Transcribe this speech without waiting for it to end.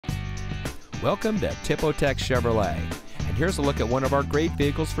Welcome to Tipotex Chevrolet, and here's a look at one of our great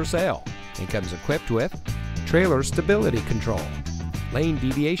vehicles for sale. It comes equipped with trailer stability control, lane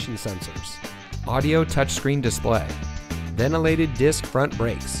deviation sensors, audio touchscreen display, ventilated disc front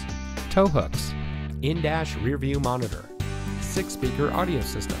brakes, tow hooks, in-dash rear view monitor, 6-speaker audio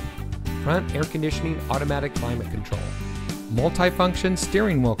system, front air conditioning automatic climate control, multifunction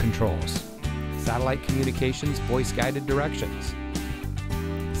steering wheel controls, satellite communications voice guided directions.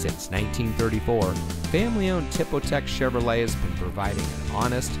 Since 1934, family-owned Tipotex Chevrolet has been providing an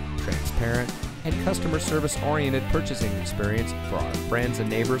honest, transparent, and customer service-oriented purchasing experience for our friends and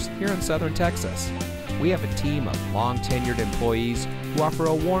neighbors here in Southern Texas. We have a team of long-tenured employees who offer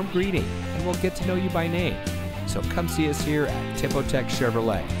a warm greeting and will get to know you by name. So come see us here at Tipotex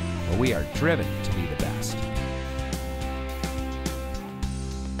Chevrolet, where we are driven to be the best.